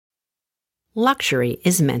Luxury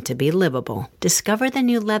is meant to be livable. Discover the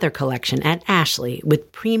new leather collection at Ashley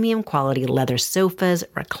with premium quality leather sofas,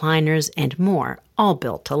 recliners, and more, all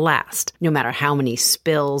built to last. No matter how many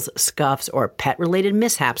spills, scuffs, or pet-related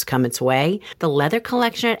mishaps come its way, the leather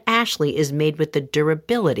collection at Ashley is made with the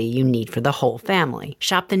durability you need for the whole family.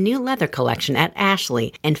 Shop the new leather collection at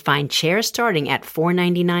Ashley and find chairs starting at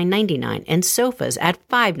 $499.99 and sofas at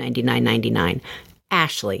 $599.99.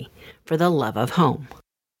 Ashley, for the love of home.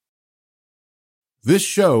 This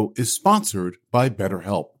show is sponsored by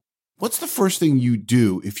BetterHelp. What's the first thing you'd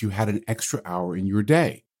do if you had an extra hour in your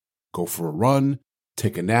day? Go for a run,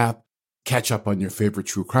 take a nap, catch up on your favorite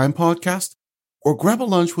true crime podcast, or grab a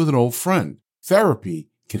lunch with an old friend. Therapy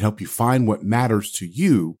can help you find what matters to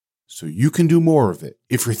you so you can do more of it.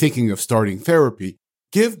 If you're thinking of starting therapy,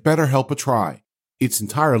 give BetterHelp a try. It's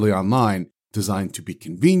entirely online, designed to be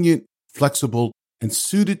convenient, flexible, and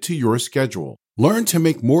suited to your schedule. Learn to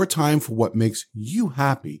make more time for what makes you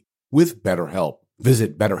happy with BetterHelp.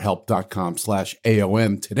 Visit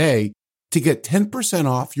BetterHelp.com/AOM today to get 10%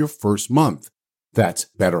 off your first month. That's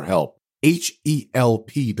BetterHelp,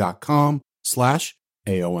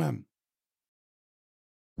 HELP.com/AOM.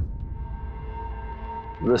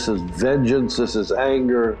 This is vengeance. This is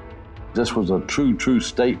anger. This was a true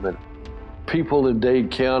statement. People in Dade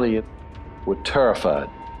County were terrified.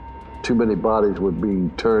 Too many bodies were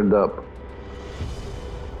being turned up.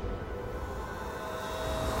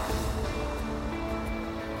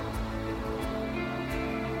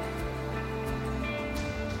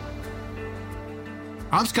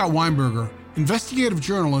 I'm Scott Weinberger, investigative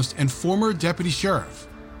journalist and former deputy sheriff.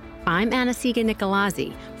 I'm Anna-Sigga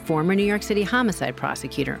Nicolazzi, former New York City homicide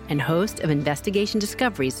prosecutor and host of Investigation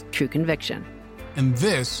Discovery's True Conviction. And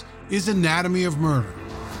this is Anatomy of Murder.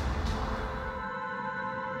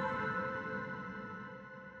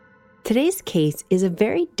 Today's case is a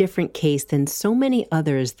very different case than so many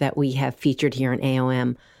others that we have featured here in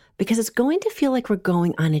AOM because it's going to feel like we're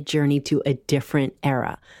going on a journey to a different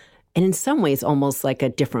era. And in some ways, almost like a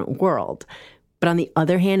different world. But on the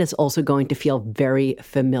other hand, it's also going to feel very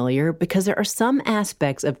familiar because there are some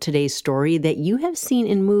aspects of today's story that you have seen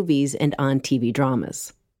in movies and on TV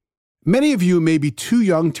dramas. Many of you may be too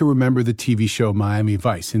young to remember the TV show Miami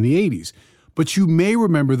Vice in the 80s, but you may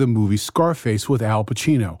remember the movie Scarface with Al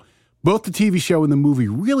Pacino. Both the TV show and the movie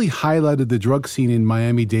really highlighted the drug scene in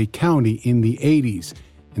Miami-Dade County in the 80s.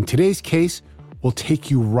 And today's case will take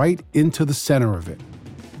you right into the center of it.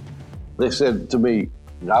 They said to me,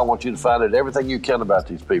 I want you to find out everything you can about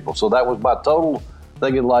these people. So that was my total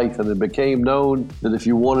thing in life. And it became known that if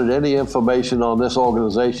you wanted any information on this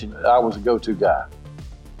organization, I was a go-to guy.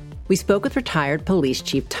 We spoke with retired police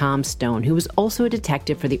chief Tom Stone, who was also a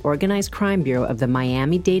detective for the Organized Crime Bureau of the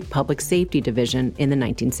Miami-Dade Public Safety Division in the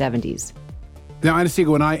 1970s. Now,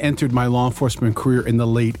 Anna-Sigga, when I entered my law enforcement career in the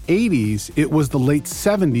late 80s, it was the late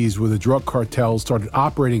 70s where the drug cartels started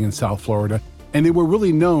operating in South Florida. And they were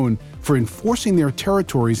really known for enforcing their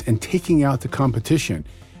territories and taking out the competition.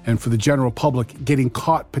 And for the general public, getting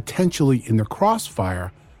caught potentially in their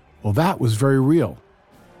crossfire, well, that was very real.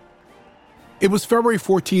 It was February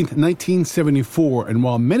 14th, 1974, and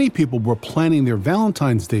while many people were planning their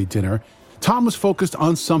Valentine's Day dinner, Tom was focused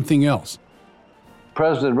on something else.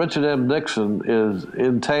 President Richard M. Nixon is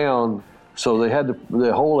in town, so they had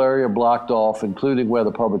the whole area blocked off, including where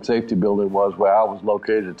the public safety building was, where I was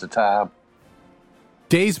located at the time.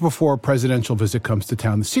 Days before a presidential visit comes to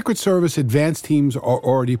town, the Secret Service advance teams are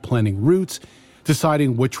already planning routes,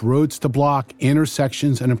 deciding which roads to block,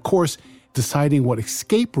 intersections, and of course, deciding what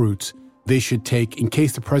escape routes they should take in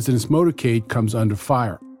case the president's motorcade comes under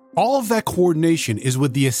fire. All of that coordination is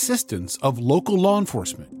with the assistance of local law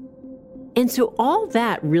enforcement. And so all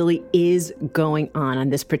that really is going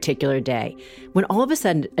on this particular day, when all of a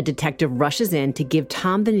sudden a detective rushes in to give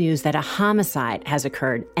Tom the news that a homicide has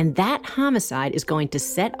occurred. And that homicide is going to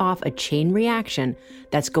set off a chain reaction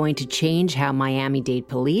that's going to change how Miami-Dade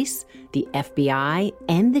police, the FBI,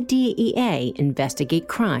 and the DEA investigate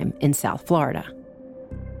crime in South Florida.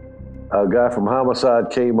 A guy from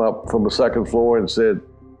homicide came up from the second floor and said,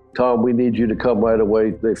 Tom, we need you to come right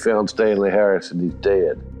away. They found Stanley Harris and he's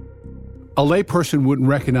dead. A layperson wouldn't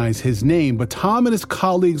recognize his name, but Tom and his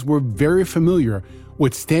colleagues were very familiar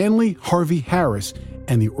with Stanley Harvey Harris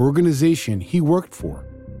and the organization he worked for.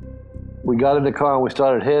 We got in the car and we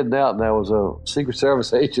started heading out, and there was a Secret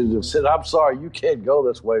Service agent who said, I'm sorry, you can't go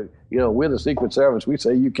this way. You know, we're the Secret Service. We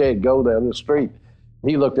say you can't go down this street.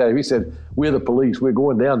 He looked at him. He said, we're the police. We're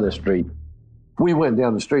going down this street. We went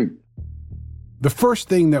down the street. The first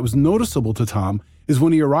thing that was noticeable to Tom is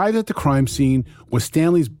when he arrived at the crime scene was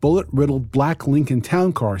Stanley's bullet-riddled black Lincoln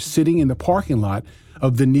Town Car sitting in the parking lot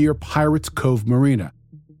of the near Pirates Cove Marina.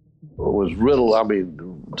 It was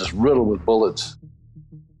riddled, just riddled with bullets.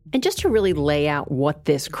 And just to really lay out what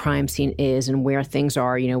this crime scene is and where things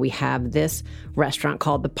are, we have this restaurant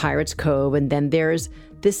called the Pirates Cove, and then there's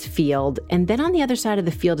this field, and then on the other side of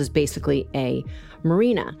the field is basically a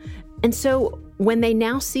marina. And so when they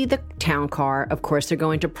now see the town car, of course, they're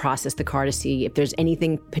going to process the car to see if there's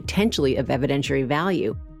anything potentially of evidentiary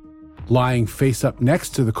value. Lying face up next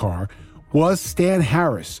to the car was Stan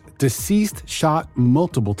Harris, deceased, shot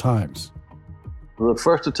multiple times. The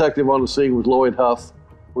first detective on the scene was Lloyd Huff.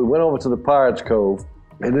 We went over to the Pirates Cove,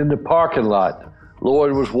 and in the parking lot,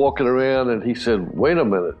 Lloyd was walking around, and he said, "Wait a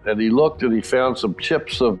minute." And he looked, and he found some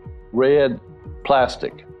chips of red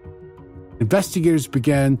plastic. Investigators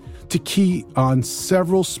began to key on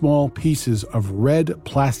several small pieces of red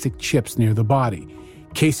plastic chips near the body,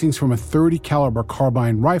 casings from a .30 caliber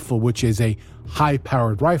carbine rifle, which is a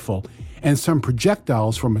high-powered rifle, and some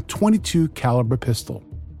projectiles from a .22 caliber pistol.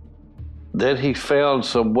 Then he found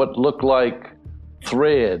some what looked like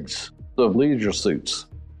threads of leisure suits.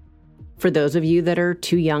 For those of you that are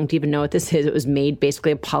too young to even know what this is, it was made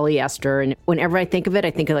basically of polyester. And whenever I think of it,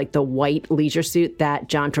 I think of like the white leisure suit that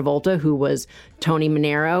John Travolta, who was Tony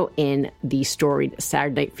Manero in the storied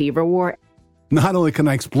Saturday Night Fever, wore. Not only can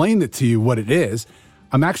I explain it to you what it is,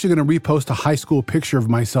 I'm actually going to repost a high school picture of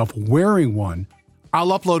myself wearing one. I'll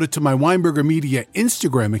upload it to my Weinberger Media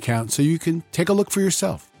Instagram account so you can take a look for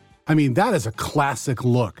yourself. I mean, that is a classic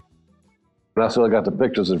look. And I still got the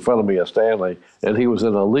pictures in front of me of Stanley, and he was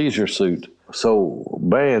in a leisure suit. So,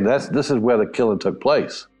 man, this is where the killing took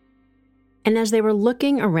place. And as they were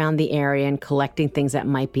looking around the area and collecting things that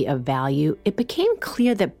might be of value, it became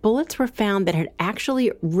clear that bullets were found that had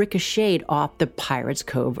actually ricocheted off the Pirates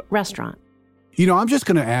Cove restaurant. I'm just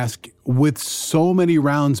going to ask, with so many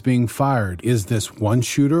rounds being fired, is this one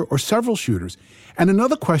shooter or several shooters? And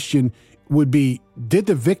another question would be, did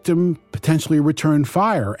the victim potentially return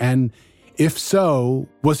fire? And if so,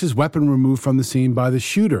 was his weapon removed from the scene by the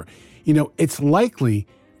shooter? It's likely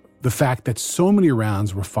the fact that so many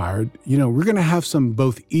rounds were fired, we're going to have some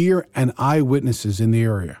both ear and eye witnesses in the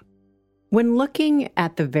area. When looking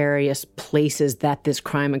at the various places that this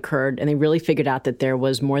crime occurred, and they really figured out that there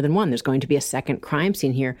was more than one, there's going to be a second crime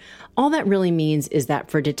scene here, all that really means is that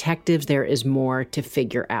for detectives, there is more to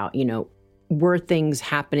figure out. Were things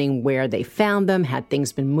happening where they found them? Had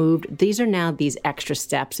things been moved? These are now these extra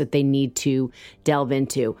steps that they need to delve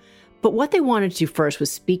into. But what they wanted to do first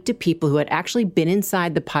was speak to people who had actually been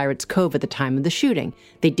inside the Pirates Cove at the time of the shooting.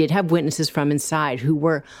 They did have witnesses from inside who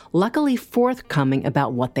were luckily forthcoming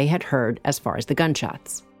about what they had heard as far as the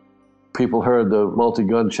gunshots. People heard the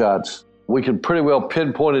multi-gunshots. We can pretty well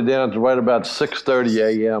pinpoint it down to right about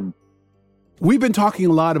 6:30 a.m. We've been talking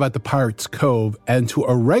a lot about the Pirates Cove, and to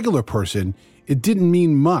a regular person, it didn't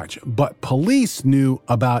mean much, but police knew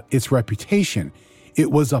about its reputation.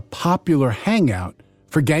 It was a popular hangout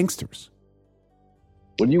for gangsters.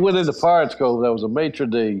 When you went into Pirates Cove, there was a maitre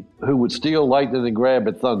d' who would steal lightning and grab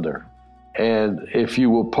at thunder. And if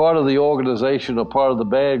you were part of the organization or part of the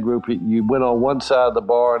bad group, you went on one side of the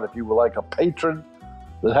bar, and if you were like a patron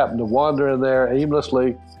that happened to wander in there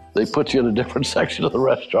aimlessly, they put you in a different section of the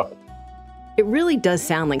restaurant. It really does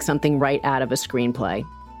sound like something right out of a screenplay.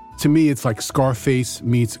 To me, it's like Scarface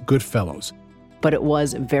meets Goodfellas. But it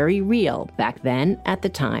was very real back then, at the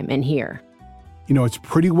time, and here. It's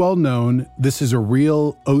pretty well known. This is a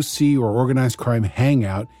real OC or organized crime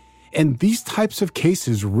hangout. And these types of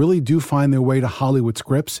cases really do find their way to Hollywood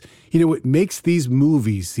scripts. It makes these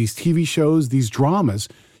movies, these TV shows, these dramas,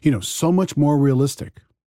 so much more realistic.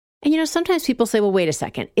 And, sometimes people say, well, wait a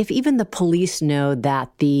second. If even the police know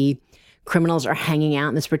that the criminals are hanging out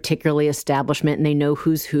in this particular establishment and they know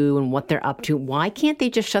who's who and what they're up to, why can't they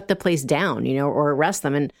just shut the place down, or arrest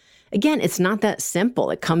them? And again, it's not that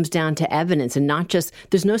simple. It comes down to evidence and not just,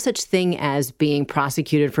 there's no such thing as being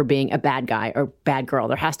prosecuted for being a bad guy or bad girl.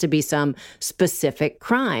 There has to be some specific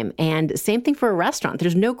crime. And same thing for a restaurant.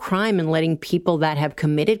 There's no crime in letting people that have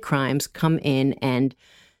committed crimes come in and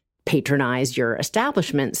patronize your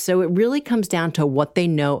establishment. So it really comes down to what they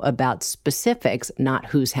know about specifics, not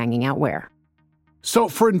who's hanging out where. So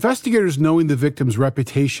for investigators knowing the victims'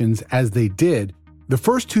 reputations as they did, the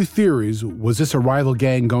first two theories, was this a rival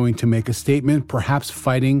gang going to make a statement, perhaps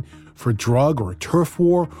fighting for drug or a turf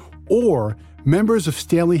war, or members of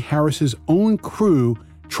Stanley Harris's own crew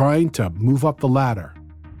trying to move up the ladder?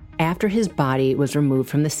 After his body was removed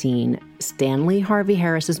from the scene, Stanley Harvey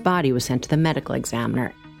Harris's body was sent to the medical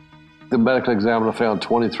examiner. The medical examiner found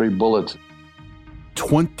 23 bullets.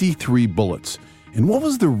 23 bullets. And what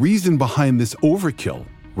was the reason behind this overkill?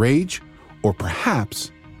 Rage? Or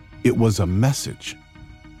perhaps it was a message?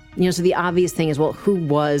 So the obvious thing is, well, who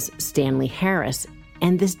was Stanley Harris?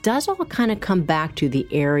 And this does all kind of come back to the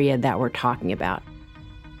area that we're talking about.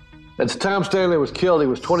 At the time Stanley was killed, he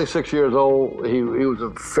was 26 years old. He was a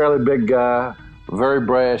fairly big guy, very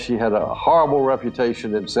brash. He had a horrible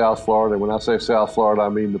reputation in South Florida. When I say South Florida, I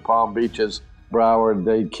mean the Palm Beaches, Broward,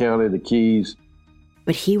 Dade County, the Keys.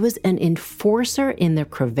 But he was an enforcer in the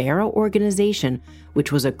Crevero organization,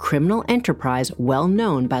 which was a criminal enterprise well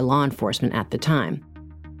known by law enforcement at the time.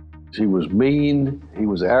 He was mean, he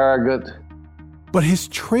was arrogant. But his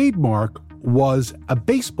trademark was a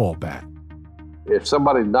baseball bat. If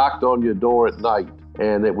somebody knocked on your door at night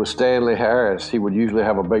and it was Stanley Harris, he would usually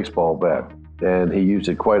have a baseball bat, and he used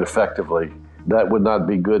it quite effectively. That would not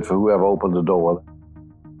be good for whoever opened the door.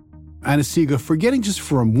 Anna-Sigga, forgetting just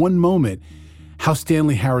for one moment how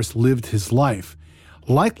Stanley Harris lived his life,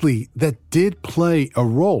 likely that did play a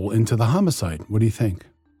role into the homicide. What do you think?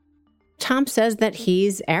 Tom says that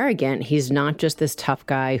he's arrogant. He's not just this tough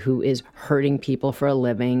guy who is hurting people for a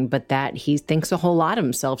living, but that he thinks a whole lot of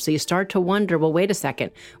himself. So you start to wonder, well, wait a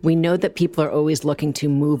second. We know that people are always looking to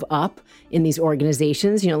move up in these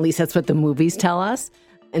organizations. At least that's what the movies tell us.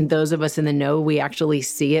 And those of us in the know, we actually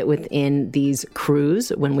see it within these crews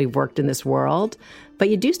when we've worked in this world. But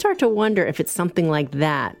you do start to wonder if it's something like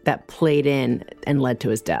that played in and led to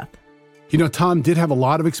his death. Tom did have a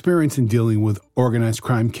lot of experience in dealing with organized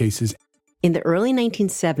crime cases. In the early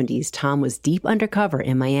 1970s, Tom was deep undercover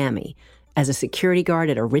in Miami as a security guard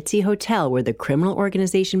at a ritzy hotel where the criminal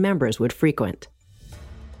organization members would frequent.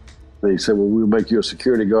 They said, well, we'll make you a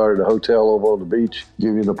security guard at a hotel over on the beach,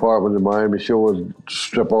 give you an apartment in Miami Shores,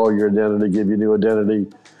 strip all your identity, give you new identity,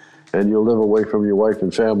 and you'll live away from your wife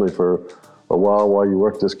and family for a while you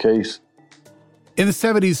work this case. In the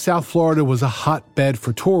 70s, South Florida was a hotbed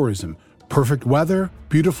for tourism. Perfect weather,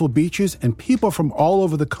 beautiful beaches, and people from all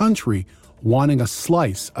over the country wanting a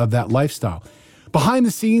slice of that lifestyle. Behind the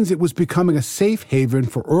scenes, it was becoming a safe haven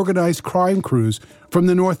for organized crime crews from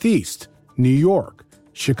the Northeast, New York,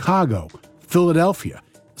 Chicago, Philadelphia,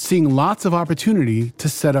 seeing lots of opportunity to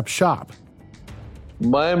set up shop.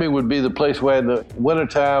 Miami would be the place where in the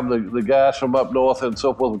wintertime, the guys from up north and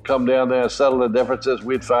so forth would come down there and settle their differences.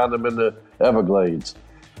 We'd find them in the Everglades.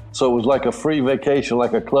 So it was like a free vacation,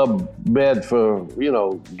 like a club bed for,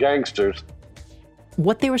 gangsters.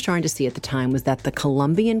 What they were starting to see at the time was that the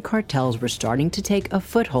Colombian cartels were starting to take a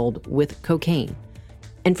foothold with cocaine.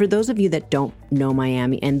 And for those of you that don't know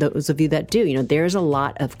Miami, and those of you that do, there's a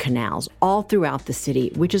lot of canals all throughout the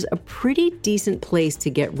city, which is a pretty decent place to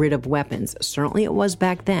get rid of weapons. Certainly it was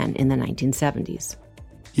back then in the 1970s.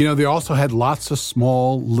 They also had lots of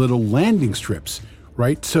small little landing strips,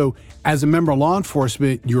 right? So as a member of law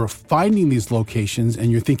enforcement, you're finding these locations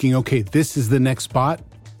and you're thinking, okay, this is the next spot,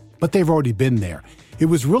 but they've already been there. It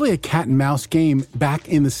was really a cat and mouse game back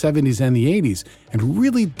in the 70s and the 80s, and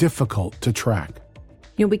really difficult to track.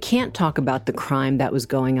 We can't talk about the crime that was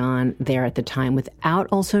going on there at the time without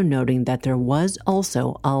also noting that there was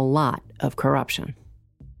also a lot of corruption.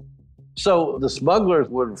 So the smugglers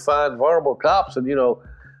would find vulnerable cops and,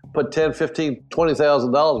 put $10,000, $15,000,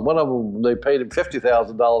 $20,000. One of them, they paid him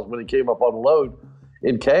 $50,000 when he came up on the load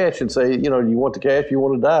in cash and say, you want the cash, you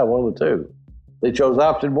want to die, one of the two. They chose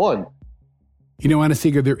option one.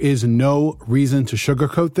 Anna-Sigga, there is no reason to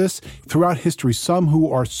sugarcoat this. Throughout history, some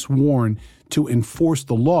who are sworn to enforce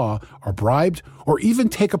the law are bribed or even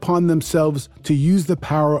take upon themselves to use the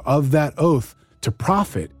power of that oath to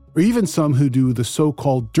profit, or even some who do the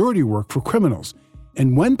so-called dirty work for criminals.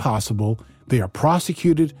 And when possible, they are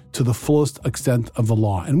prosecuted to the fullest extent of the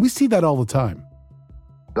law. And we see that all the time.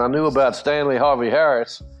 I knew about Stanley Harvey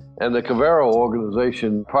Harris and the Crevero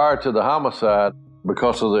organization prior to the homicide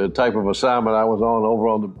because of the type of assignment I was on over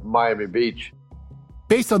on the Miami Beach.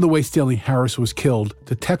 Based on the way Stanley Harris was killed,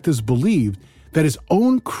 detectives believed that his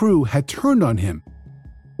own crew had turned on him.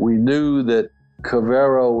 We knew that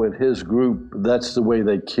Crevero and his group, that's the way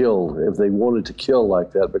they killed, if they wanted to kill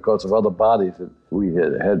like that, because of other bodies that we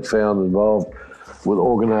had found involved with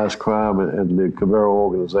organized crime and the Crevero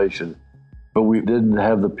organization. But we didn't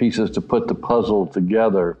have the pieces to put the puzzle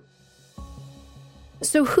together.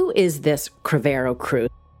 So who is this Crevero crew?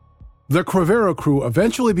 The Crevero crew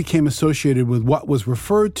eventually became associated with what was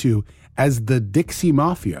referred to as the Dixie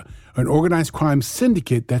Mafia, an organized crime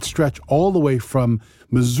syndicate that stretched all the way from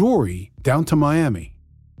Missouri down to Miami.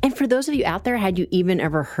 And for those of you out there, had you even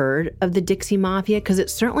ever heard of the Dixie Mafia? Because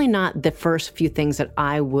it's certainly not the first few things that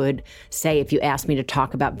I would say if you asked me to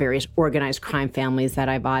talk about various organized crime families that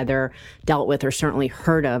I've either dealt with or certainly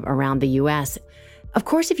heard of around the U.S. Of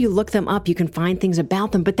course, if you look them up, you can find things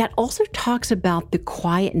about them, but that also talks about the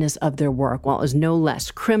quietness of their work. While it was no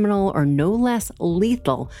less criminal or no less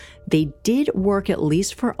lethal, they did work, at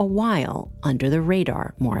least for a while, under the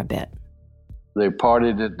radar more a bit. They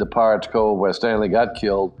partied at the Pirates Cove where Stanley got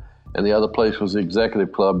killed, and the other place was the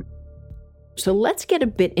Executive Club. So let's get a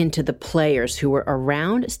bit into the players who were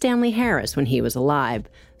around Stanley Harris when he was alive.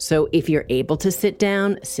 So if you're able to sit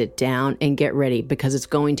down and get ready, because it's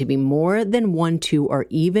going to be more than 1, 2, or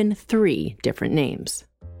even 3 different names.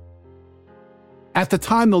 At the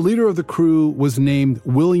time, the leader of the crew was named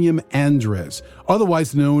William Andres,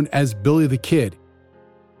 otherwise known as Billy the Kid.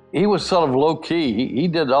 He was sort of low-key. He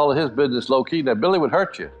did all of his business low-key. Now, Billy would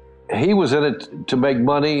hurt you. He was in it to make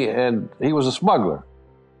money, and he was a smuggler.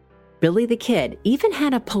 Billy the Kid even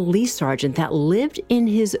had a police sergeant that lived in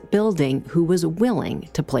his building who was willing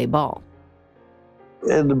to play ball.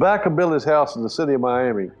 In the back of Billy's house in the city of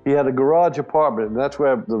Miami, he had a garage apartment, and that's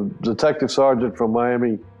where the detective sergeant from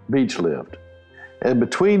Miami Beach lived. And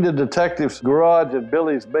between the detective's garage and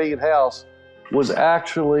Billy's main house was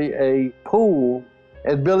actually a pool,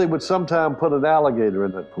 and Billy would sometimes put an alligator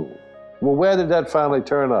in that pool. Well, where did that finally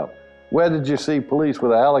turn up? Where did you see police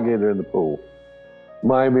with an alligator in the pool?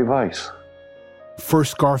 Miami Vice.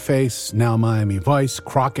 First Scarface, now Miami Vice,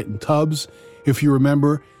 Crockett and Tubbs. If you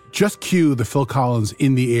remember, just cue the Phil Collins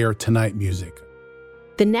In the Air Tonight music.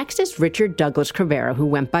 The next is Richard Douglas Cravero, who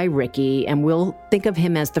went by Ricky, and we'll think of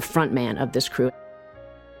him as the front man of this crew.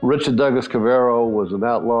 Richard Douglas Cravero was an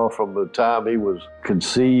outlaw from the time he was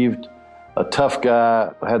conceived, a tough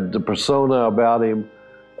guy, had the persona about him,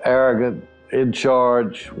 arrogant, in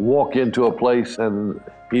charge, walk into a place and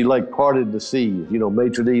he parted the seas,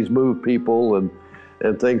 maitre d's move people and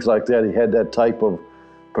things like that. He had that type of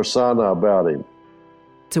persona about him.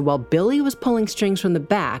 So while Billy was pulling strings from the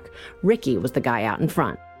back, Ricky was the guy out in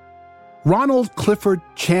front. Ronald Clifford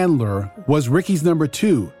Chandler was Ricky's number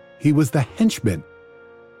 2. He was the henchman.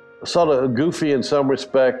 Sort of goofy in some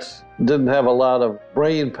respects, didn't have a lot of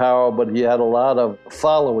brain power, but he had a lot of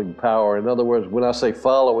following power. In other words, when I say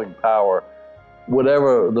following power,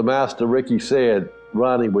 whatever the master Ricky said,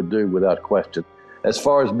 Ronnie would do without question. As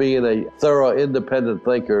far as being a thorough independent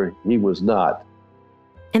thinker, he was not.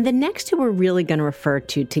 And the next two we're really going to refer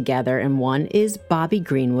to together, and one is Bobby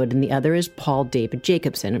Greenwood and the other is Paul David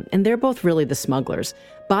Jacobson, and they're both really the smugglers.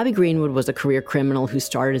 Bobby Greenwood was a career criminal who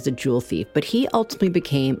started as a jewel thief, but he ultimately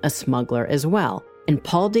became a smuggler as well. And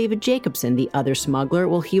Paul David Jacobson, the other smuggler,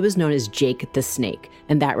 well, he was known as Jake the Snake,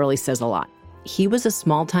 and that really says a lot. He was a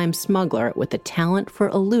small-time smuggler with a talent for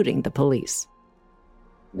eluding the police.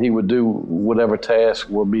 He would do whatever tasks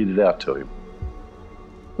were meted out to him.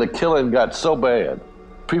 The killing got so bad.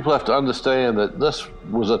 People have to understand that this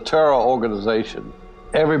was a terror organization.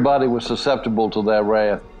 Everybody was susceptible to their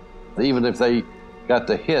wrath. Even if they got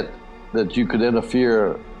the hint that you could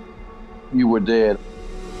interfere, you were dead.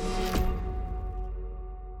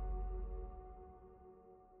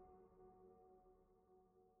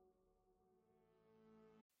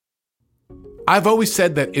 I've always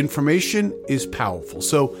said that information is powerful,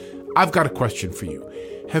 so I've got a question for you.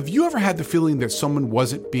 Have you ever had the feeling that someone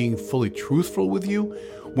wasn't being fully truthful with you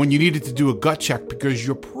when you needed to do a gut check because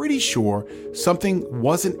you're pretty sure something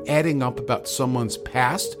wasn't adding up about someone's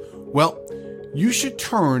past? Well, you should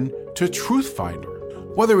turn to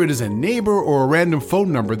TruthFinder. Whether it is a neighbor or a random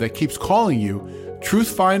phone number that keeps calling you,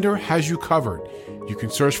 TruthFinder has you covered. You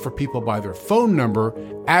can search for people by their phone number,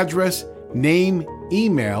 address, name,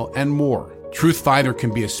 email, and more. TruthFinder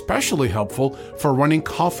can be especially helpful for running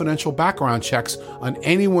confidential background checks on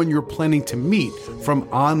anyone you're planning to meet from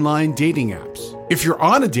online dating apps. If you're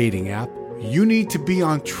on a dating app, you need to be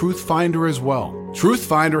on TruthFinder as well.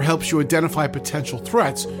 TruthFinder helps you identify potential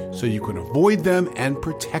threats so you can avoid them and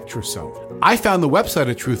protect yourself. I found the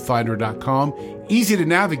website at truthfinder.com easy to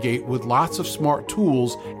navigate with lots of smart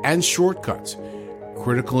tools and shortcuts.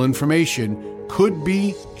 Critical information could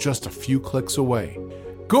be just a few clicks away.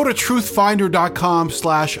 Go to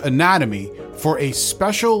truthfinder.com/anatomy for a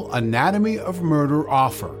special Anatomy of Murder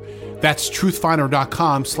offer. That's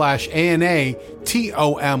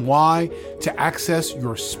truthfinder.com/ANATOMY to access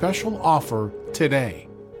your special offer today.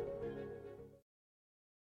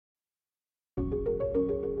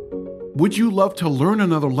 Would you love to learn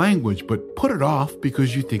another language but put it off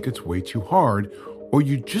because you think it's way too hard or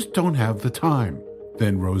you just don't have the time?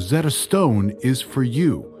 Then Rosetta Stone is for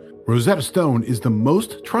you. Rosetta Stone is the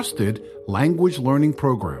most trusted language learning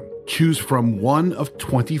program. Choose from one of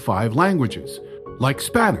 25 languages, like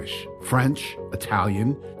Spanish, French,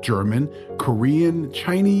 Italian, German, Korean,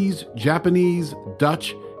 Chinese, Japanese,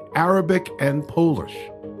 Dutch, Arabic, and Polish.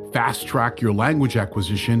 Fast-track your language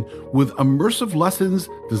acquisition with immersive lessons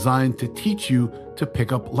designed to teach you to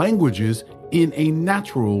pick up languages in a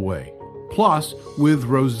natural way. Plus, with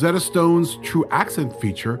Rosetta Stone's True Accent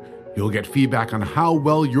feature, you'll get feedback on how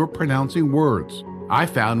well you're pronouncing words. I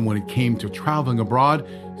found when it came to traveling abroad,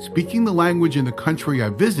 speaking the language in the country I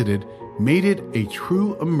visited made it a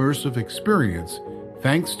true immersive experience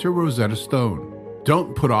thanks to Rosetta Stone.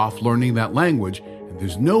 Don't put off learning that language, and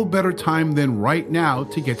there's no better time than right now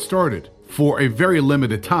to get started. For a very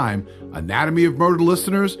limited time, Anatomy of Murder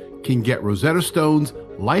listeners can get Rosetta Stone's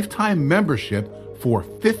lifetime membership for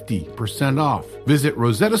 50% off. Visit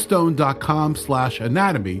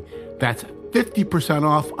rosettastone.com/anatomy. That's 50%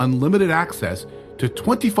 off unlimited access to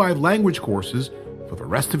 25 language courses for the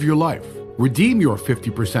rest of your life. Redeem your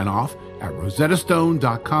 50% off at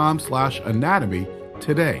rosettastone.com/anatomy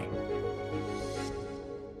today.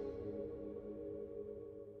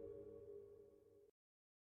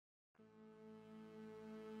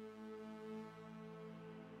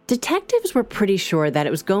 Detectives were pretty sure that it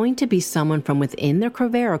was going to be someone from within the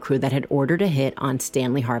Crivera crew that had ordered a hit on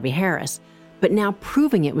Stanley Harvey Harris, but now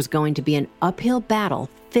proving it was going to be an uphill battle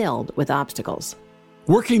filled with obstacles.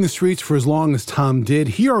 Working the streets for as long as Tom did,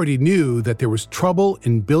 he already knew that there was trouble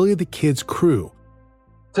in Billy the Kid's crew.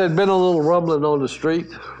 There'd been a little rumbling on the street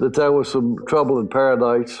that there was some trouble in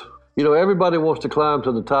Paradise. You know, everybody wants to climb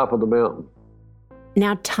to the top of the mountain.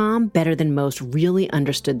 Now, Tom, better than most, really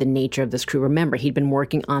understood the nature of this crew. Remember, he'd been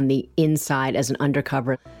working on the inside as an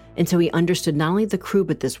undercover, and so he understood not only the crew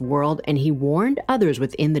but this world, and he warned others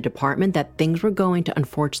within the department that things were going to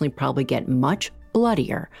unfortunately probably get much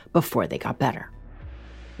bloodier before they got better.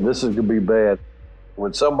 This is going to be bad.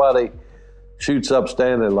 When somebody shoots up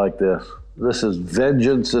Stanley like this is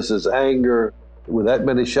vengeance, this is anger. With that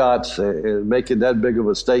many shots and making that big of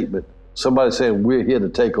a statement, somebody saying, we're here to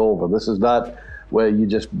take over. This is not where you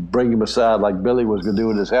just bring him aside like Billy was going to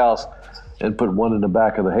do in his house and put one in the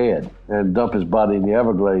back of the head and dump his body in the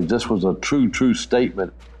Everglades. This was a true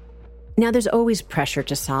statement. Now, there's always pressure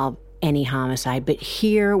to solve any homicide, but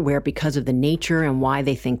here, where because of the nature and why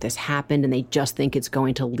they think this happened and they just think it's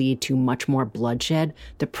going to lead to much more bloodshed,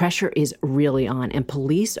 the pressure is really on, and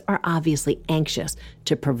police are obviously anxious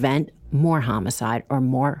to prevent more homicide or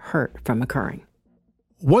more hurt from occurring.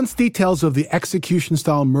 Once details of the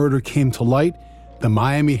execution-style murder came to light, the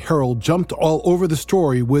Miami Herald jumped all over the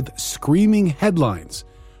story with screaming headlines,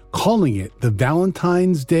 calling it the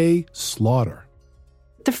Valentine's Day slaughter.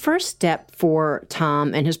 The first step for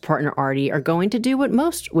Tom and his partner Artie are going to do what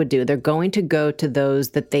most would do. They're going to go to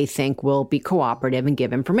those that they think will be cooperative and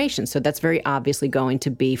give information. So that's very obviously going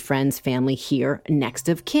to be friends, family here, next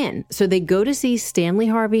of kin. So they go to see Stanley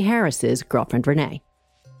Harvey Harris's girlfriend, Renee.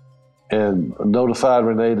 And notified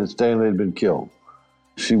Renee that Stanley had been killed.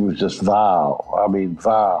 She was just vile. I mean,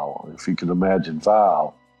 vile, if you can imagine,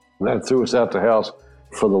 vile. And that threw us out the house.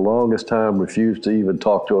 For the longest time, refused to even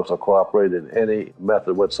talk to us or cooperate in any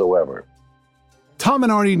method whatsoever. Tom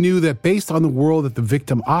and Artie knew that based on the world that the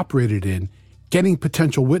victim operated in, getting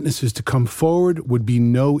potential witnesses to come forward would be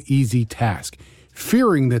no easy task,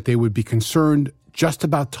 fearing that they would be concerned just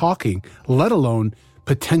about talking, let alone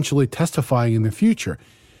potentially testifying in the future.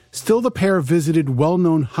 Still, the pair visited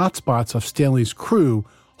well-known hotspots of Stanley's crew,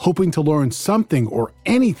 hoping to learn something or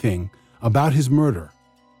anything about his murder.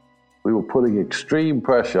 We were putting extreme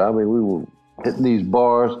pressure. I mean, we were hitting these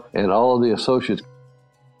bars and all of the associates.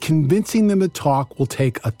 Convincing them to talk will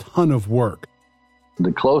take a ton of work.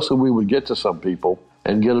 The closer we would get to some people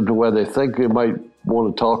and get them to where they think they might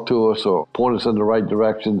want to talk to us or point us in the right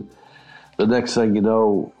direction, the next thing you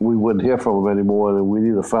know, we wouldn't hear from them anymore, and we'd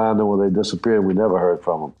either find them or they disappeared. We never heard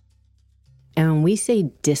from them. And when we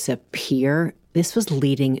say disappear, this was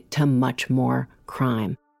leading to much more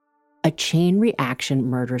crime. A chain reaction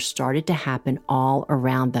murder started to happen all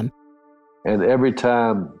around them. And every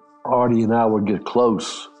time Artie and I would get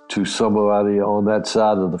close to somebody on that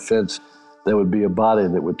side of the fence, there would be a body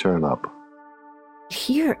that would turn up.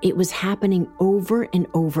 Here, it was happening over and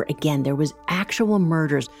over again. There was actual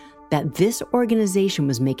murders that this organization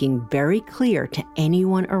was making very clear to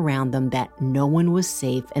anyone around them that no one was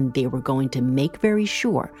safe, and they were going to make very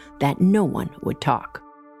sure that no one would talk.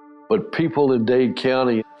 But people in Dade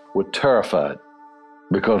County were terrified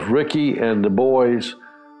because Ricky and the boys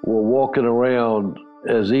were walking around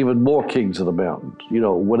as even more kings of the mountain. You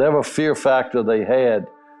know, whatever fear factor they had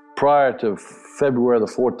prior to February the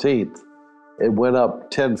 14th, it went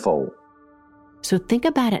up tenfold. So think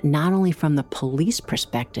about it not only from the police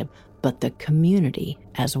perspective, but the community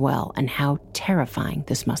as well, and how terrifying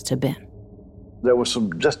this must have been. There were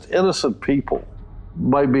some just innocent people,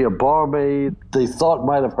 maybe a barmaid they thought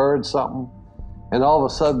might have heard something, And all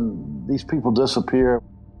of a sudden, these people disappear.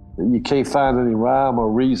 You can't find any rhyme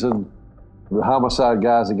or reason. The homicide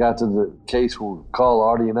guys that got to the case will call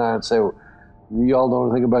Artie and I and say, well, you all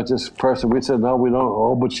know anything about this person? We said, no, we don't.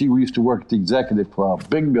 Oh, but she used to work at the Executive Club.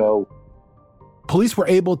 Bingo. Police were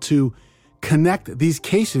able to connect these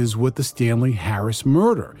cases with the Stanley Harris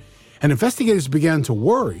murder. And investigators began to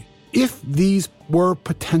worry if these were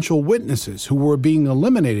potential witnesses who were being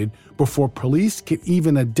eliminated before police could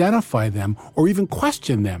even identify them or even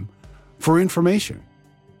question them for information.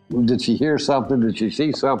 Did she hear something? Did she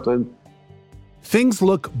see something? Things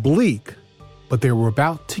look bleak, but they were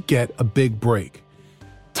about to get a big break.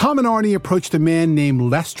 Tom and Arnie approached a man named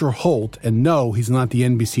Lester Holt, and no, he's not the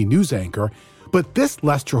NBC News anchor, but this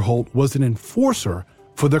Lester Holt was an enforcer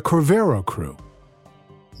for the Crivaro crew.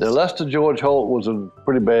 Now, Lester George Holt was a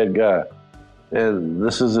pretty bad guy, and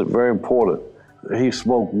this is very important. He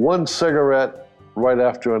smoked one cigarette right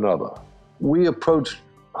after another. We approached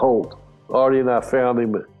Holt. Artie and I found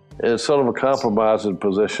him in sort of a compromising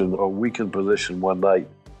position or weakened position one night.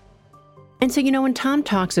 And so, when Tom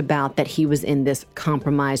talks about that he was in this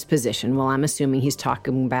compromised position, well, I'm assuming he's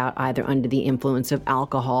talking about either under the influence of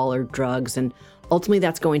alcohol or drugs, and ultimately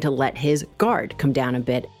that's going to let his guard come down a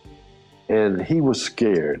bit. And he was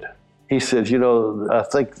scared. He said, I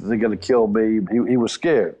think they're going to kill me. He was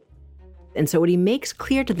scared. And so what he makes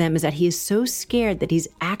clear to them is that he is so scared that he's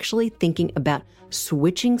actually thinking about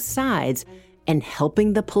switching sides and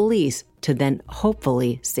helping the police to then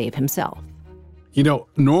hopefully save himself.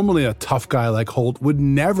 Normally a tough guy like Holt would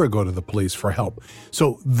never go to the police for help.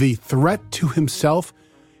 So the threat to himself,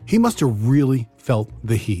 he must have really felt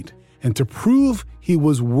the heat. And to prove he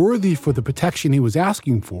was worthy for the protection he was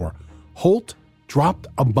asking for, Holt dropped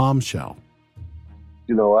a bombshell.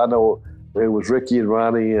 I know it was Ricky and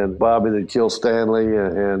Ronnie and Bobby that killed Stanley.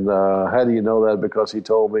 And how do you know that? Because he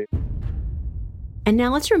told me. And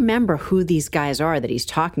now let's remember who these guys are that he's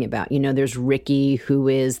talking about. There's Ricky, who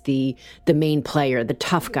is the main player, the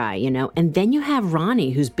tough guy, and then you have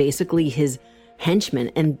Ronnie, who's basically his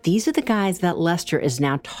henchman. And these are the guys that Lester is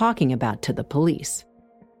now talking about to the police.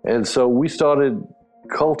 And so we started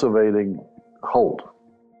cultivating Holt.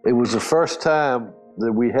 It was the first time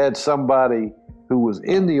that we had somebody who was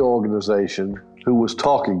in the organization who was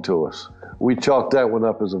talking to us. We chalked that one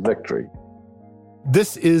up as a victory.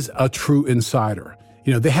 This is a true insider.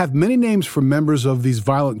 They have many names for members of these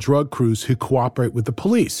violent drug crews who cooperate with the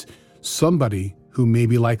police. Somebody who may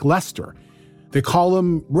be like Lester. They call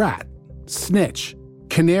him rat, snitch,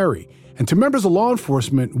 canary. And to members of law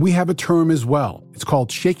enforcement, we have a term as well. It's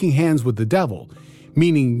called shaking hands with the devil,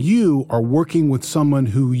 meaning you are working with someone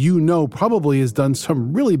who probably has done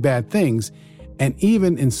some really bad things and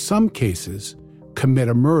even in some cases commit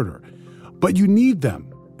a murder. But you need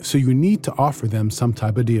them. So you need to offer them some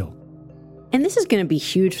type of deal. And this is going to be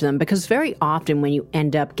huge for them because very often when you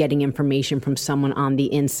end up getting information from someone on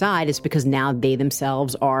the inside, it's because now they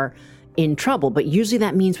themselves are in trouble. But usually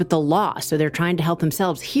that means with the law. So they're trying to help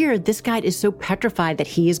themselves. Here, this guy is so petrified that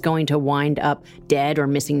he is going to wind up dead or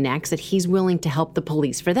missing next that he's willing to help the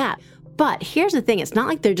police for that. But here's the thing. It's not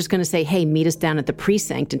like they're just going to say, hey, meet us down at the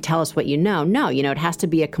precinct and tell us what you know. No, it has to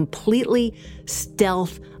be a completely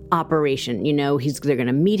stealth operation. They're going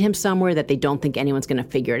to meet him somewhere that they don't think anyone's going to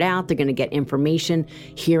figure it out. They're going to get information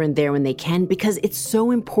here and there when they can, because it's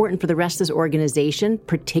so important for the rest of this organization,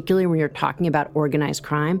 particularly when you're talking about organized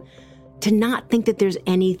crime, to not think that there's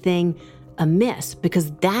anything amiss,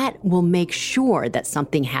 because that will make sure that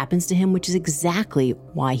something happens to him, which is exactly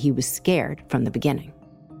why he was scared from the beginning.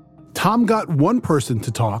 Tom got one person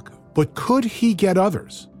to talk, but could he get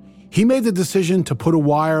others? He made the decision to put a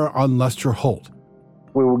wire on Lester Holt.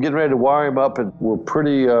 We were getting ready to wire him up, and we're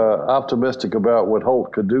pretty optimistic about what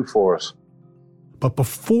Holt could do for us. But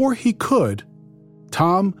before he could,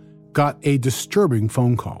 Tom got a disturbing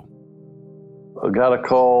phone call. I got a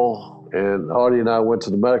call, and Artie and I went to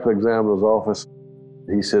the medical examiner's office.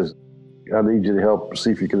 He says, I need you to help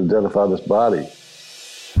see if you can identify this body.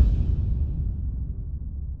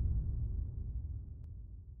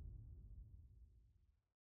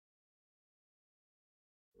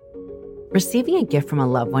 Receiving a gift from a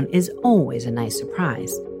loved one is always a nice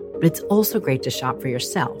surprise, but it's also great to shop for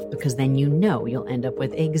yourself because then you'll end up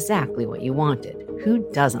with exactly what you wanted. Who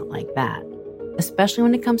doesn't like that? Especially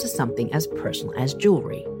when it comes to something as personal as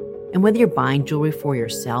jewelry. And whether you're buying jewelry for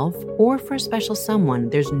yourself or for a special someone,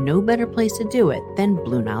 there's no better place to do it than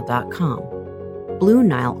BlueNile.com. Blue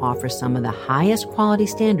Nile offers some of the highest quality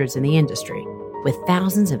standards in the industry, with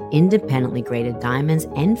thousands of independently graded diamonds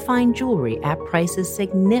and fine jewelry at prices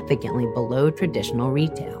significantly below traditional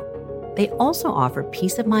retail. They also offer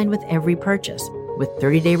peace of mind with every purchase, with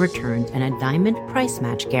 30-day returns and a diamond price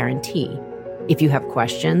match guarantee. If you have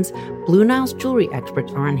questions, Blue Nile's jewelry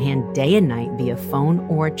experts are on hand day and night via phone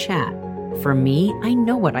or chat. For me, I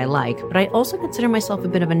know what I like, but I also consider myself a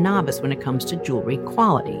bit of a novice when it comes to jewelry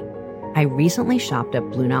quality. I recently shopped at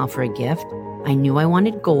Blue Nile for a gift. I knew I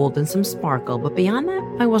wanted gold and some sparkle, but beyond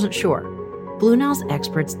that, I wasn't sure. Blue Nile's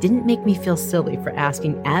experts didn't make me feel silly for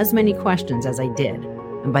asking as many questions as I did.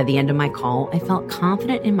 And by the end of my call, I felt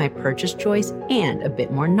confident in my purchase choice and a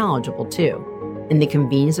bit more knowledgeable too. And the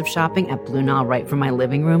convenience of shopping at Blue Nile right from my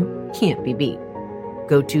living room can't be beat.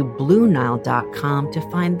 Go to BlueNile.com to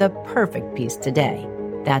find the perfect piece today.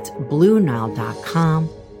 That's BlueNile.com,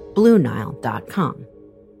 BlueNile.com.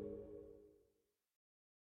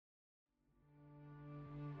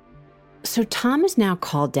 So Tom is now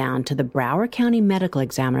called down to the Broward County Medical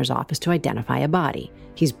Examiner's office to identify a body.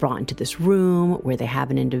 He's brought into this room where they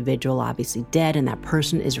have an individual obviously dead, and that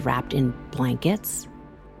person is wrapped in blankets,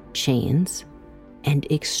 chains, and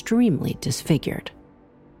extremely disfigured.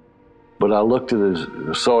 But I looked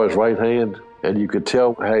at saw his right hand, and you could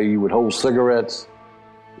tell how he would hold cigarettes.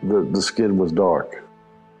 The skin was dark.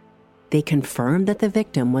 They confirmed that the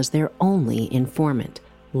victim was their only informant,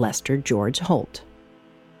 Lester George Holt.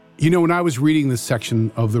 You know, when I was reading this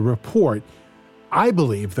section of the report, I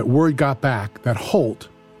believe that word got back that Holt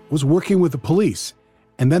was working with the police.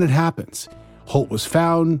 And then it happens. Holt was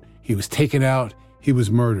found, he was taken out, he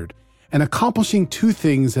was murdered, and accomplishing two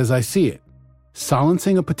things as I see it.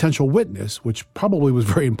 Silencing a potential witness, which probably was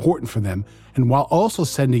very important for them, and while also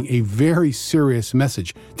sending a very serious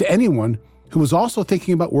message to anyone who was also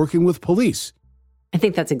thinking about working with police. I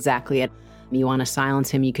think that's exactly it. You want to silence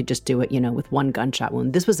him, you could just do it, with one gunshot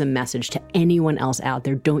wound. This was a message to anyone else out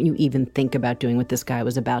there. Don't you even think about doing what this guy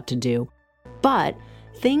was about to do. But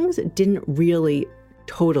things didn't really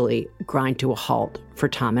totally grind to a halt for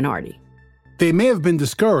Tom and Artie. They may have been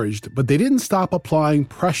discouraged, but they didn't stop applying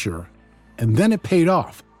pressure, and then it paid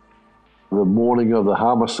off. The morning of the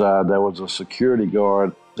homicide, there was a security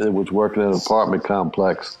guard that was working in an apartment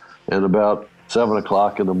complex, and about 7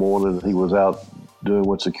 o'clock in the morning, he was out doing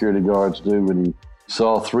what security guards do, and he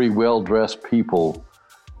saw 3 well-dressed people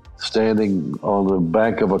standing on the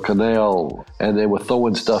bank of a canal, and they were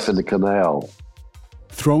throwing stuff in the canal.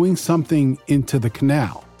 Throwing something into the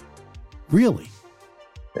canal? Really?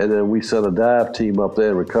 And then we sent a dive team up there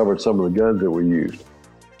and recovered some of the guns that were used.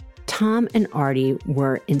 Tom and Artie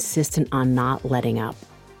were insistent on not letting up.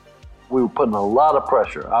 We were putting a lot of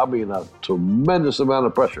pressure. I mean, a tremendous amount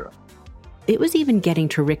of pressure. It was even getting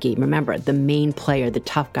to Ricky, remember, the main player, the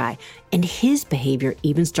tough guy, and his behavior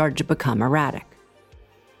even started to become erratic.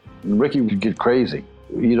 Ricky would get crazy.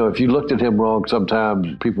 If you looked at him wrong,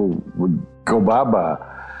 sometimes people would go bye-bye.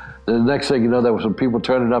 Then the next thing you know, there were some people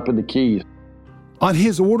turning up in the Keys. On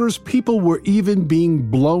his orders, people were even being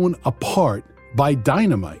blown apart by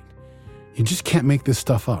dynamite. You just can't make this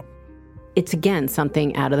stuff up. It's, again,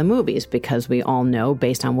 something out of the movies, because we all know,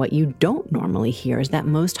 based on what you don't normally hear, is that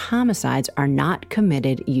most homicides are not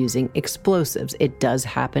committed using explosives. It does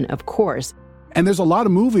happen, of course. And there's a lot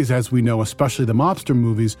of movies, as we know, especially the mobster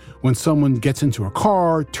movies, when someone gets into a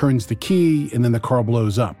car, turns the key, and then the car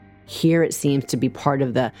blows up. Here it seems to be part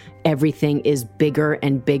of the everything is bigger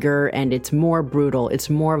and bigger, and it's more brutal, it's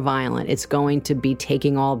more violent. It's going to be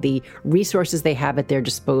taking all the resources they have at their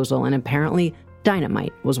disposal, and apparently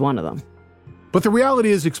dynamite was one of them. But the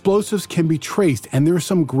reality is explosives can be traced, and there is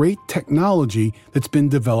some great technology that's been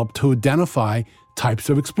developed to identify types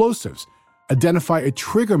of explosives, identify a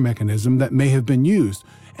trigger mechanism that may have been used.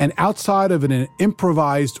 And outside of an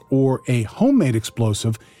improvised or a homemade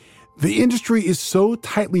explosive, the industry is so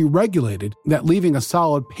tightly regulated that leaving a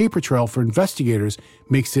solid paper trail for investigators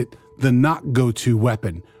makes it the not go-to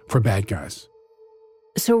weapon for bad guys.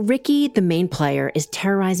 So Ricky, the main player, is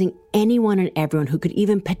terrorizing anyone and everyone who could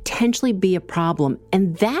even potentially be a problem.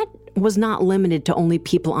 And that was not limited to only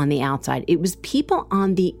people on the outside. It was people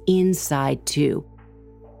on the inside, too.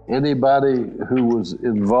 Anybody who was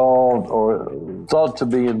involved or thought to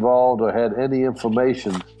be involved or had any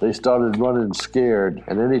information, they started running scared.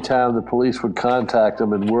 And anytime the police would contact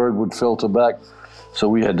them and word would filter back, so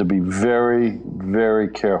we had to be very, very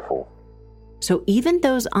careful. So even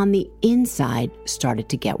those on the inside started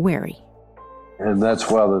to get wary. And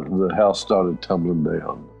that's why the house started tumbling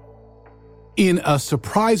down. In a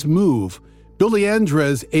surprise move, Billy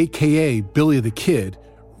Andres, a.k.a. Billy the Kid,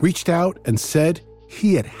 reached out and said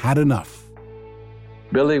he had had enough.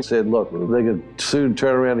 Billy said, look, they could soon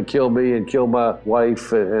turn around and kill me and kill my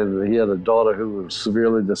wife, and he had a daughter who was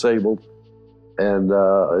severely disabled, and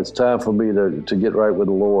it's time for me to get right with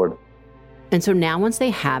the Lord. And so now once they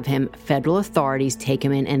have him, federal authorities take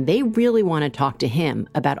him in and they really want to talk to him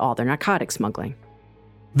about all their narcotic smuggling.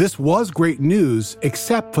 This was great news,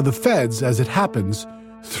 except for the feds, as it happens,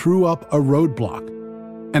 threw up a roadblock.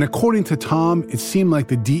 And according to Tom, it seemed like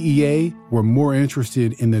the DEA were more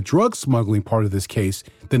interested in the drug smuggling part of this case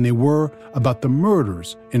than they were about the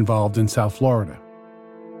murders involved in South Florida.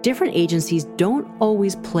 Different agencies don't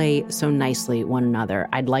always play so nicely one another.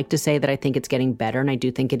 I'd like to say that I think it's getting better, and I do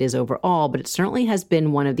think it is overall, but it certainly has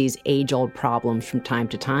been one of these age-old problems from time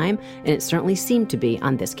to time, and it certainly seemed to be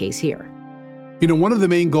on this case here. You know, one of the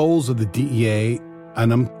main goals of the DEA,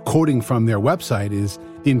 and I'm quoting from their website, is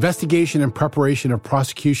the investigation and preparation of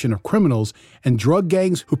prosecution of criminals and drug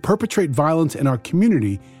gangs who perpetrate violence in our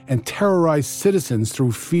community and terrorize citizens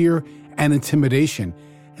through fear and intimidation.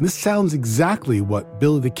 And this sounds exactly what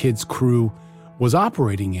Billy the Kid's crew was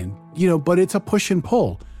operating in, but it's a push and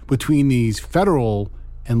pull between these federal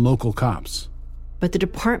and local cops. But the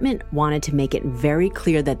department wanted to make it very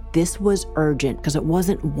clear that this was urgent because it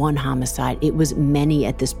wasn't one homicide, it was many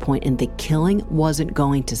at this point, and the killing wasn't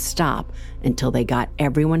going to stop until they got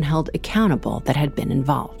everyone held accountable that had been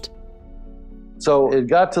involved. So it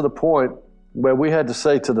got to the point where we had to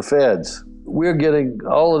say to the feds, we're getting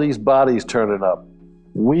all of these bodies turning up.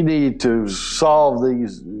 We need to solve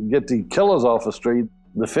these, get the killers off the street.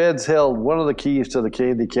 The feds held one of the keys to the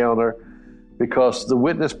candy counter because the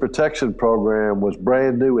witness protection program was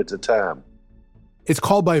brand new at the time. It's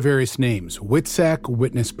called by various names, WITSEC,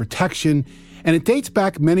 Witness Protection, and it dates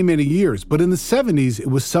back many, many years. But in the 70s, it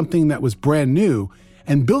was something that was brand new,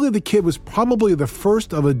 and Billy the Kid was probably the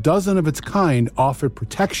first of a dozen of its kind offered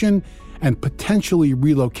protection and potentially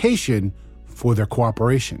relocation for their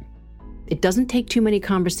cooperation. It doesn't take too many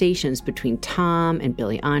conversations between Tom and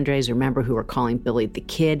Billy Andres, remember, who are calling Billy the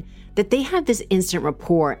Kid, that they have this instant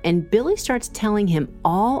rapport, and Billy starts telling him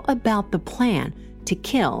all about the plan to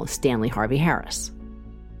kill Stanley Harvey Harris.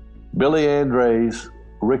 Billy Andres,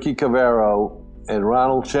 Ricky Cavero, and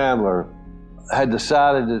Ronald Chandler had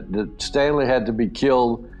decided that Stanley had to be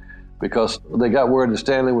killed because they got word that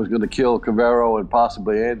Stanley was going to kill Cavero and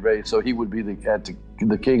possibly Andres, so he would be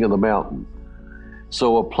the king of the mountain.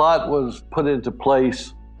 So a plot was put into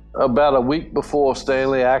place about a week before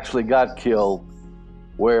Stanley actually got killed,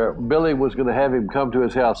 where Billy was going to have him come to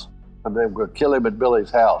his house, and they were going to kill him at Billy's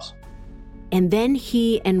house. And then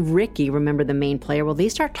he and Ricky, remember the main player, well, they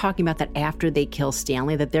start talking about that after they kill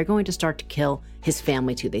Stanley, that they're going to start to kill his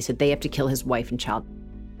family too. They said they have to kill his wife and child.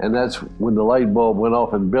 And that's when the light bulb went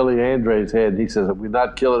off in Billy Andres' head. He says, if we're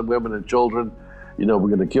not killing women and children, we're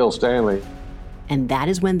going to kill Stanley. And that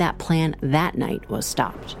is when that plan that night was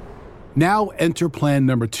stopped. Now enter plan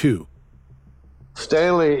number 2.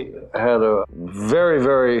 Stanley had a very,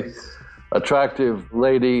 very attractive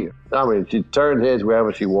lady. I mean, she turned heads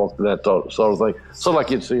wherever she walked and that sort of thing. So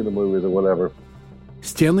like you'd see in the movies or whatever.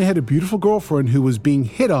 Stanley had a beautiful girlfriend who was being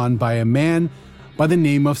hit on by a man by the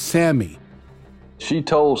name of Sammy. She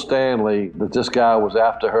told Stanley that this guy was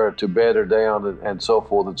after her to bed her down and so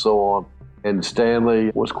forth and so on. And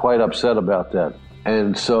Stanley was quite upset about that.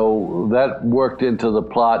 And so that worked into the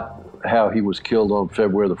plot, how he was killed on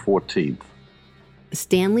February the 14th.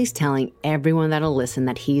 Stanley's telling everyone that'll listen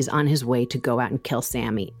that he's on his way to go out and kill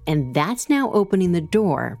Sammy. And that's now opening the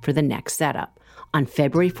door for the next setup. On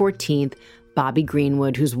February 14th, Bobby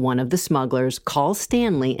Greenwood, who's one of the smugglers, calls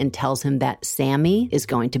Stanley and tells him that Sammy is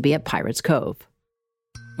going to be at Pirates Cove.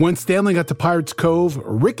 When Stanley got to Pirates Cove,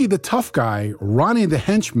 Ricky the tough guy, Ronnie the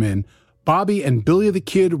henchman, Bobby and Billy the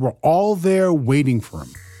Kid were all there waiting for him.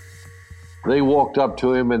 They walked up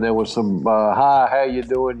to him and there was some, hi, how you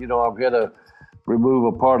doing? I'm here to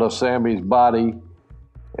remove a part of Sammy's body.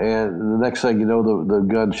 And the next thing you know, the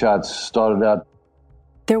gunshots started out.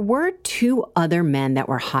 There were 2 other men that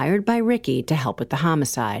were hired by Ricky to help with the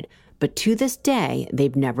homicide, but to this day,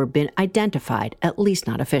 they've never been identified, at least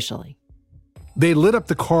not officially. They lit up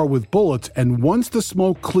the car with bullets, and once the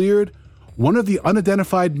smoke cleared, one of the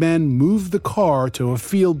unidentified men moved the car to a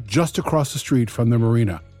field just across the street from the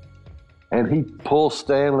marina. And he pulled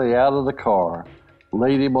Stanley out of the car,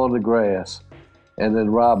 laid him on the grass, and then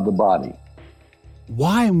robbed the body.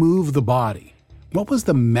 Why move the body? What was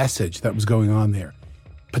the message that was going on there?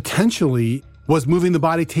 Potentially, was moving the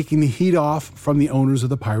body taking the heat off from the owners of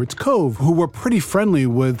the Pirates Cove, who were pretty friendly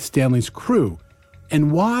with Stanley's crew?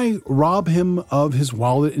 And why rob him of his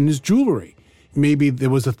wallet and his jewelry? Maybe there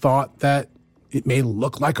was a thought that it may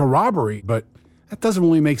look like a robbery, but that doesn't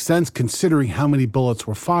really make sense considering how many bullets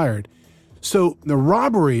were fired. So the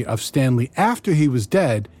robbery of Stanley after he was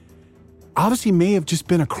dead obviously may have just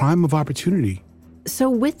been a crime of opportunity.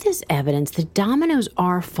 So with this evidence, the dominoes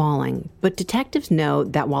are falling, but detectives know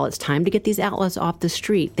that while it's time to get these outlaws off the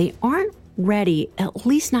street, they aren't ready, at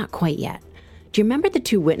least not quite yet. Do you remember the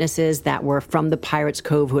two witnesses that were from the Pirates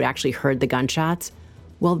Cove who had actually heard the gunshots?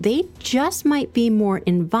 Well, they just might be more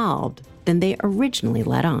involved than they originally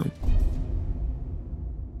let on.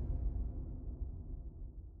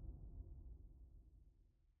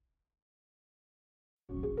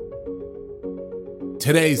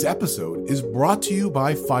 Today's episode is brought to you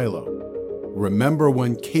by Philo. Remember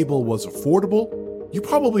when cable was affordable? You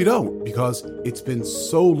probably don't, because it's been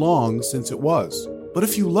so long since it was. But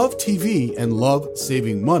if you love TV and love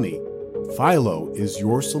saving money, Philo is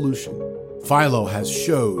your solution. Philo has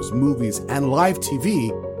shows, movies, and live TV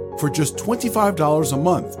for just $25 a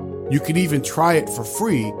month. You can even try it for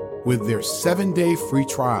free with their 7-day free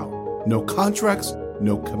trial. No contracts,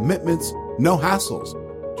 no commitments, no hassles.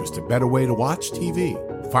 Just a better way to watch TV.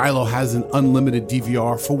 Philo has an unlimited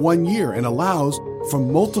DVR for 1 year and allows for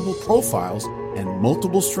multiple profiles and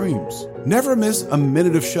multiple streams. Never miss a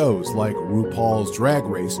minute of shows like RuPaul's Drag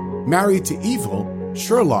Race, Married to Evil,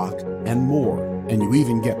 Sherlock, and more. And you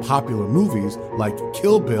even get popular movies like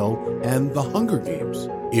Kill Bill and The Hunger Games.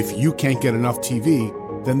 If you can't get enough TV,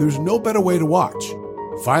 then there's no better way to watch.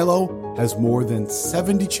 Philo has more than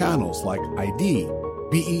 70 channels like ID,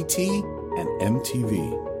 BET, and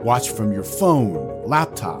MTV. Watch from your phone,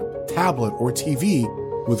 laptop, tablet, or TV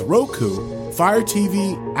with Roku, Fire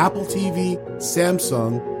TV, Apple TV,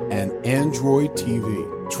 Samsung, and Android TV.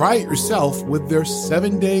 Try it yourself with their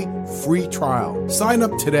 7-day free trial. Sign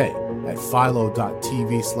up today at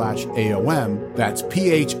philo.tv/AOM. That's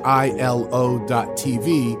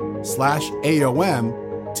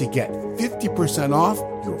philo.tv/AOM to get 50% off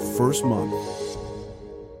your first month.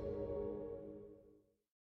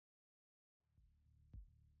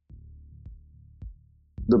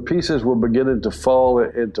 The pieces were beginning to fall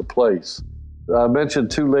into place. I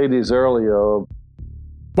mentioned two ladies earlier.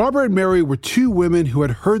 Barbara and Mary were two women who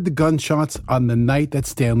had heard the gunshots on the night that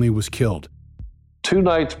Stanley was killed. 2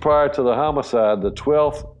 nights prior to the homicide, the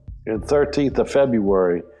 12th and 13th of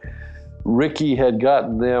February, Ricky had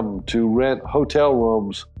gotten them to rent hotel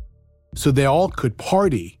rooms so they all could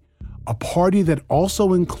party, a party that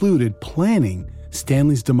also included planning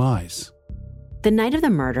Stanley's demise. The night of the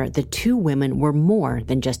murder, the two women were more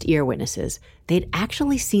than just ear witnesses. They'd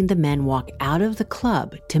actually seen the men walk out of the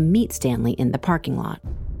club to meet Stanley in the parking lot.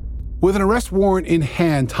 With an arrest warrant in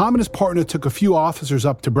hand, Tom and his partner took a few officers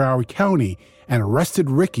up to Broward County and arrested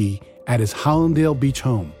Ricky at his Hollandale Beach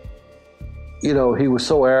home. You know, he was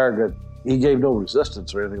so arrogant, he gave no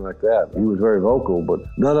resistance or anything like that. He was very vocal, but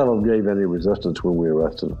none of them gave any resistance when we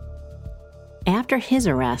arrested him. After his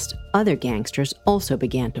arrest, other gangsters also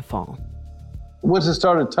began to fall. Once it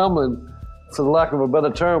started tumbling, for the lack of a better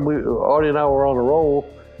term, Artie and I were on a roll,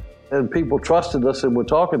 and people trusted us and were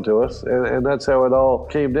talking to us, and that's how it all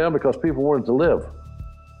came down, because people wanted to live.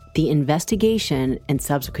 The investigation and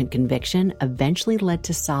subsequent conviction eventually led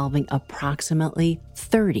to solving approximately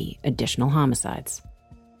 30 additional homicides.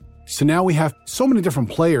 So now we have so many different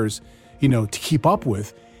players, to keep up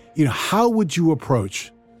with. How would you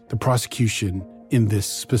approach the prosecution in this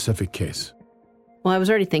specific case? Well, I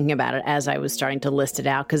was already thinking about it as I was starting to list it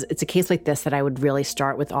out, because it's a case like this that I would really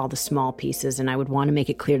start with all the small pieces, and I would want to make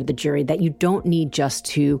it clear to the jury that you don't need just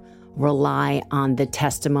to rely on the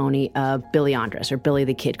testimony of Billy Andres or Billy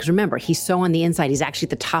the Kid. Because remember, he's so on the inside. He's actually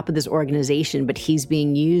at the top of this organization, but he's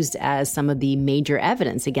being used as some of the major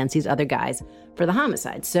evidence against these other guys for the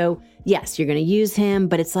homicide. So yes, you're going to use him,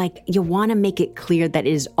 but it's like you want to make it clear that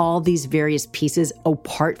it is all these various pieces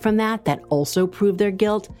apart from that also prove their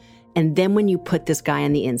guilt. And then when you put this guy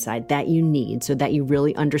on the inside that you need so that you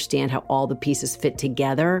really understand how all the pieces fit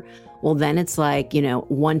together, well, then it's like,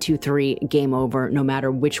 1, 2, 3, game over. No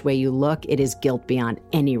matter which way you look, it is guilt beyond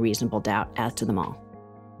any reasonable doubt as to them all.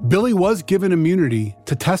 Billy was given immunity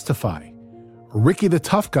to testify. Ricky the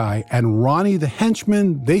tough guy and Ronnie the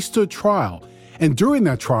henchman, they stood trial. And during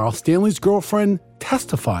that trial, Stanley's girlfriend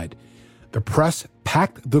testified. The press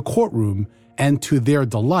packed the courtroom, and to their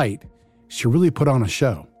delight, she really put on a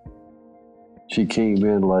show. She came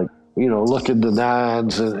in looking the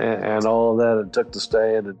nines and all of that, and took the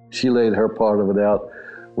stand, and she laid her part of it out,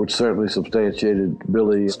 which certainly substantiated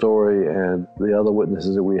Billy's story and the other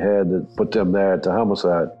witnesses that we had that put them there at the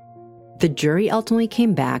homicide. The jury ultimately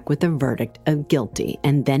came back with a verdict of guilty,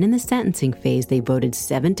 and then in the sentencing phase, they voted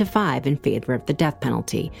 7-5 in favor of the death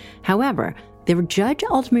penalty. However, the judge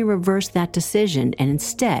ultimately reversed that decision and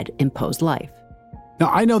instead imposed life. Now,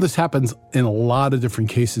 I know this happens in a lot of different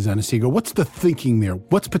cases, Anna-Sigga. What's the thinking there?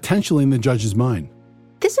 What's potentially in the judge's mind?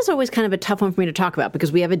 This is always kind of a tough one for me to talk about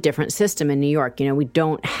because we have a different system in New York. You know, we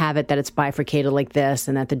don't have it that it's bifurcated like this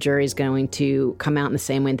and that the jury is going to come out in the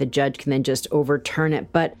same way and the judge can then just overturn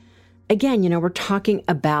it. But again, you know, we're talking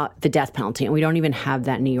about the death penalty, and we don't even have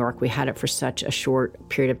that in New York. We had it for such a short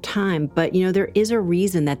period of time. But, you know, there is a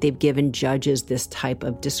reason that they've given judges this type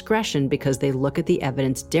of discretion because they look at the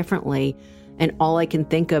evidence differently. And all I can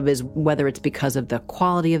think of is whether it's because of the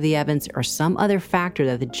quality of the evidence or some other factor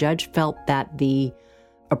that the judge felt that the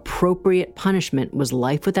appropriate punishment was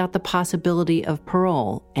life without the possibility of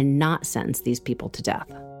parole and not sentence these people to death.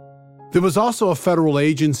 There was also a federal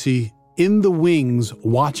agency in the wings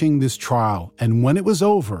watching this trial, and when it was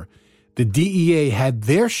over, the DEA had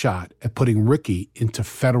their shot at putting Ricky into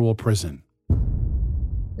federal prison.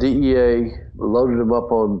 DEA loaded him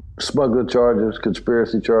up on smuggling charges,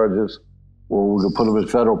 conspiracy charges. Well, we could put him in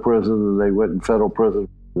federal prison, and they went in federal prison.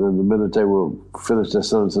 And then the minute they were finished their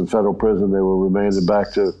sentence in federal prison, they were remanded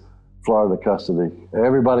back to Florida custody.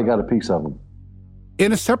 Everybody got a piece of them.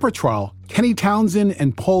 In a separate trial, Kenny Townsend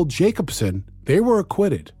and Paul Jacobson, they were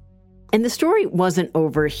acquitted. And the story wasn't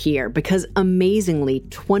over here because amazingly,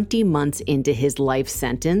 20 months into his life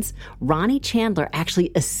sentence, Ronnie Chandler actually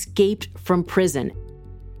escaped from prison.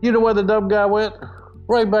 You know where the dumb guy went?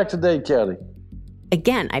 Right back to Dade County.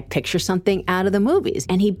 Again, I picture something out of the movies.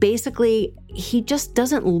 And he just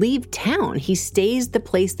doesn't leave town. He stays the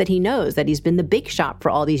place that he knows, that he's been the big shot for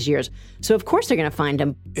all these years. So of course they're going to find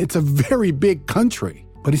him. It's a very big country,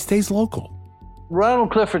 but he stays local.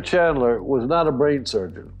 Ronald Clifford Chandler was not a brain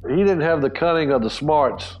surgeon. He didn't have the cunning or the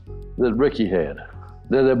smarts that Ricky had.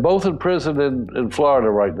 They're both in prison in Florida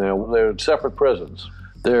right now. They're in separate prisons.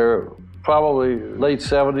 They're probably late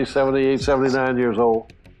 70s, 78, 79 years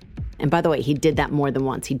old. And by the way, he did that more than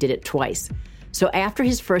once. He did it twice. So after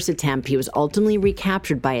his first attempt, he was ultimately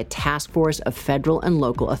recaptured by a task force of federal and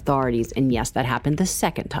local authorities. And yes, that happened the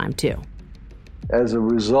second time, too. As a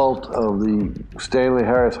result of the Stanley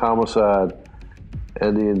Harris homicide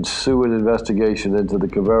and the ensuing investigation into the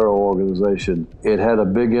Cavero organization, it had a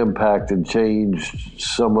big impact and changed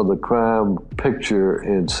some of the crime picture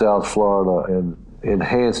in South Florida and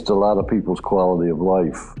enhanced a lot of people's quality of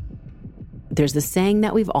life. There's the saying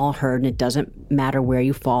that we've all heard, and it doesn't matter where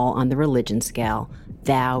you fall on the religion scale,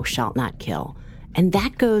 thou shalt not kill. And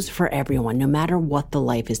that goes for everyone, no matter what the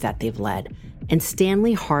life is that they've led. And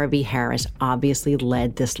Stanley Harvey Harris obviously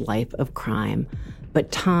led this life of crime.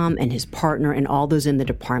 But Tom and his partner and all those in the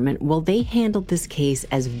department, well, they handled this case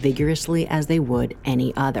as vigorously as they would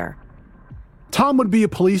any other. Tom would be a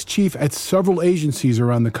police chief at several agencies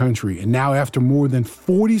around the country. And now, after more than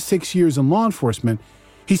 46 years in law enforcement,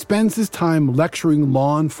 he spends his time lecturing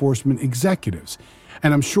law enforcement executives,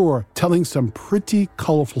 and I'm sure telling some pretty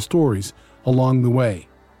colorful stories along the way.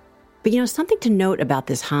 But, you know, something to note about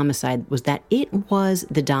this homicide was that it was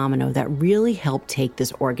the domino that really helped take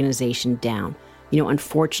this organization down. You know,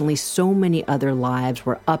 unfortunately, so many other lives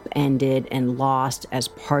were upended and lost as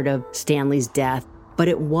part of Stanley's death, but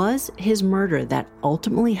it was his murder that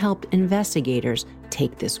ultimately helped investigators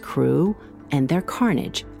take this crew and their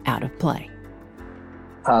carnage out of play.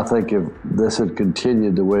 I think if this had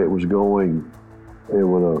continued the way it was going, it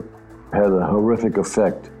would have had a horrific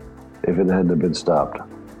effect if it hadn't been stopped.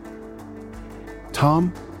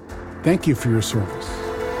 Tom, thank you for your service.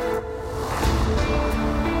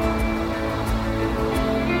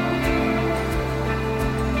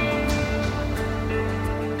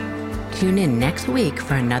 Tune in next week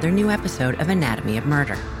for another new episode of Anatomy of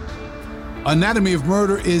Murder. Anatomy of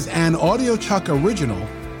Murder is an AudioChuck original,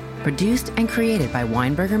 produced and created by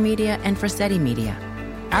Weinberger Media and Frasetti Media.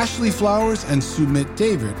 Ashley Flowers and Sumit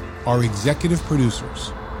David are executive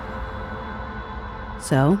producers.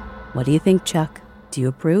 So, what do you think, Chuck? Do you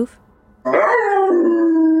approve?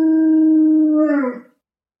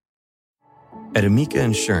 At Amica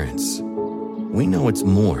Insurance, we know it's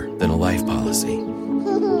more than a life policy.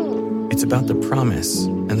 It's about the promise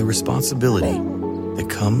and the responsibility that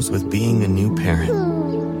comes with being a new parent.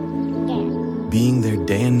 Being there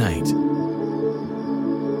day and night,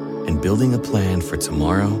 and building a plan for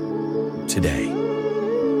tomorrow, today.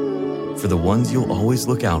 For the ones you'll always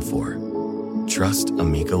look out for, trust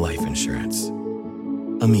Amica Life Insurance.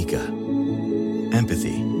 Amica,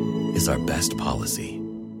 empathy is our best policy.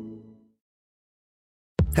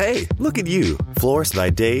 Hey, look at you. Florist by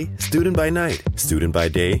day, student by night. Student by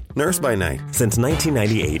day, nurse by night. Since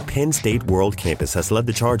 1998, Penn State World Campus has led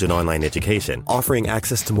the charge in online education, offering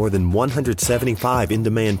access to more than 175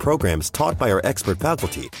 in-demand programs taught by our expert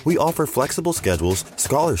faculty. We offer flexible schedules,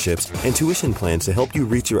 scholarships, and tuition plans to help you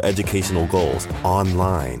reach your educational goals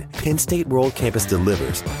online. Penn State World Campus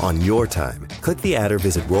delivers on your time. Click the ad or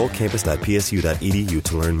visit worldcampus.psu.edu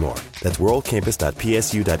to learn more. That's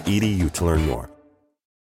worldcampus.psu.edu to learn more.